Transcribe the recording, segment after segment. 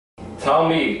Tell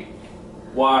me.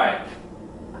 Why?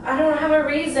 I don't have a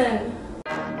reason.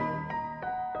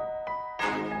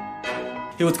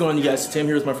 Hey, what's going on, you guys? Today I'm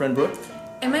here with my friend Brooke.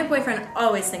 And my boyfriend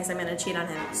always thinks I'm gonna cheat on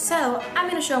him. So I'm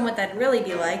gonna show him what that'd really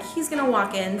be like. He's gonna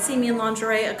walk in, see me in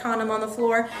lingerie, a condom on the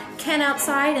floor, Ken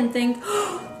outside, and think,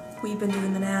 oh, we've been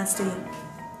doing the nasty.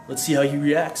 Let's see how he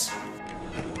reacts.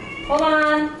 Hold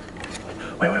on.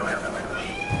 Wait.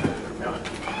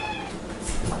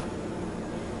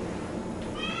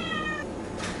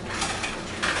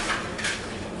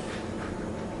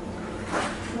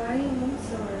 Why are you home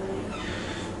so early?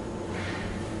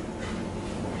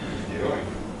 What are you doing?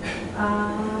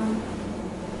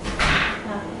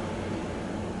 Nothing.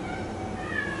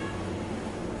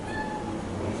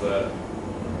 What's that?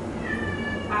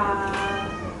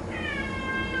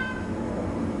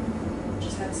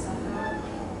 Just had stuff out.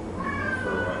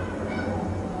 For what?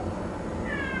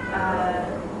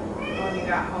 When you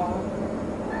got home.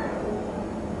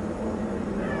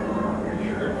 Are you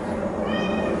sure?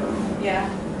 Yeah.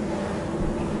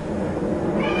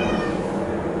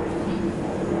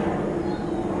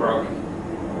 Brooke.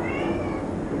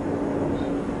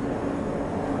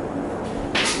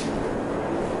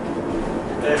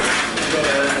 Hey, I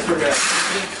swear to God.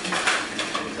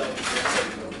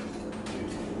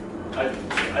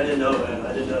 I didn't know, man. I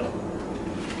didn't know.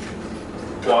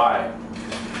 Why?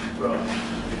 Bro.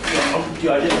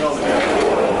 Dude, I didn't know, man.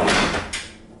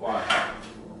 Why?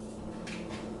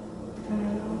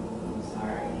 I'm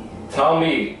sorry. Tell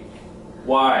me.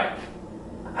 Why?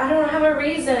 I don't have a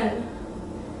reason.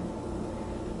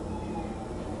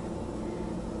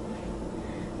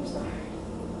 I'm sorry.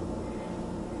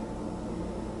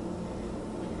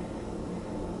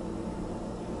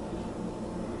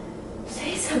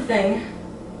 Say something.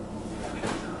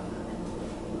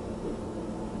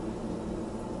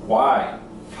 Why?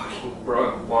 Fucking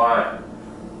Brooke, why?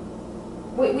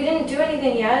 We didn't do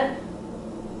anything yet.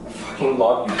 I fucking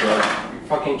love you, Brooke. Are you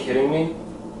fucking kidding me?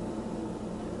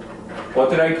 What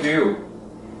did I do?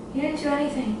 You didn't do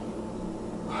anything.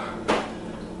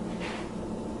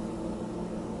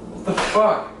 What the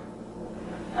fuck?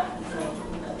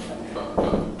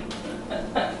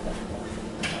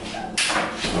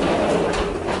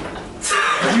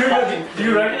 Do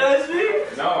you recognize me?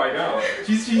 No, I don't.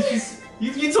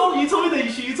 You told me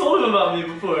that you told him about me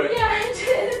before. Yeah, I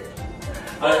did.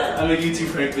 I make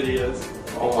YouTube prank videos.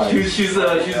 Oh my She's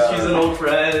an old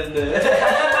friend. I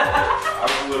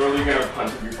was literally gonna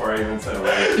punch you before I even said a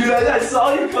word. Dude, I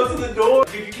saw you come to the door.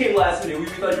 Dude, you came last minute. We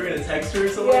thought you were gonna text her or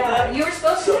something like that. You were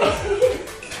supposed to text me.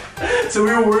 So we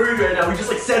were worried right now. We just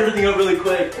like set everything up really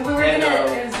quick. We were it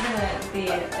was gonna be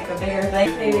like a bigger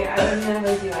thing. Baby, I would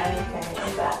never do anything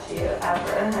like that to you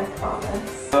ever, I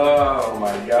promise. Oh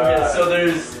my god. Okay, so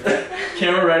there's a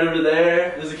camera right over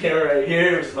there. There's a camera right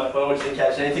here, which is my phone, which didn't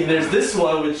catch anything. There's this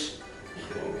one, which...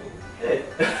 Hey.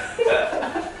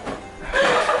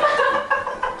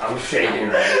 I'm shaking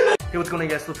right now. Hey, what's going on,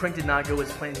 guys? So the prank did not go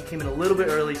as planned. He came in a little bit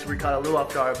early, so we caught a little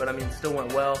off guard, but I mean, it still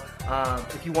went well.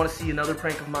 If you want to see another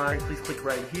prank of mine, please click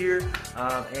right here.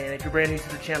 And if you're brand new to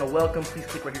the channel, welcome. Please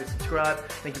click right here to subscribe.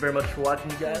 Thank you very much for watching,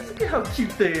 you guys. Look at how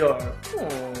cute they are.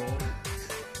 Aww.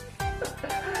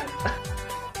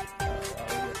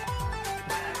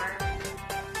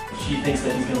 She thinks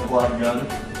that he's gonna pull out a gun.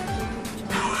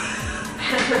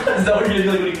 Is that what you're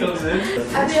gonna do when he comes in?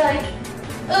 I'd be like,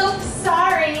 oops,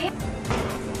 sorry.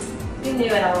 You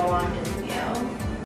knew it all along, didn't you?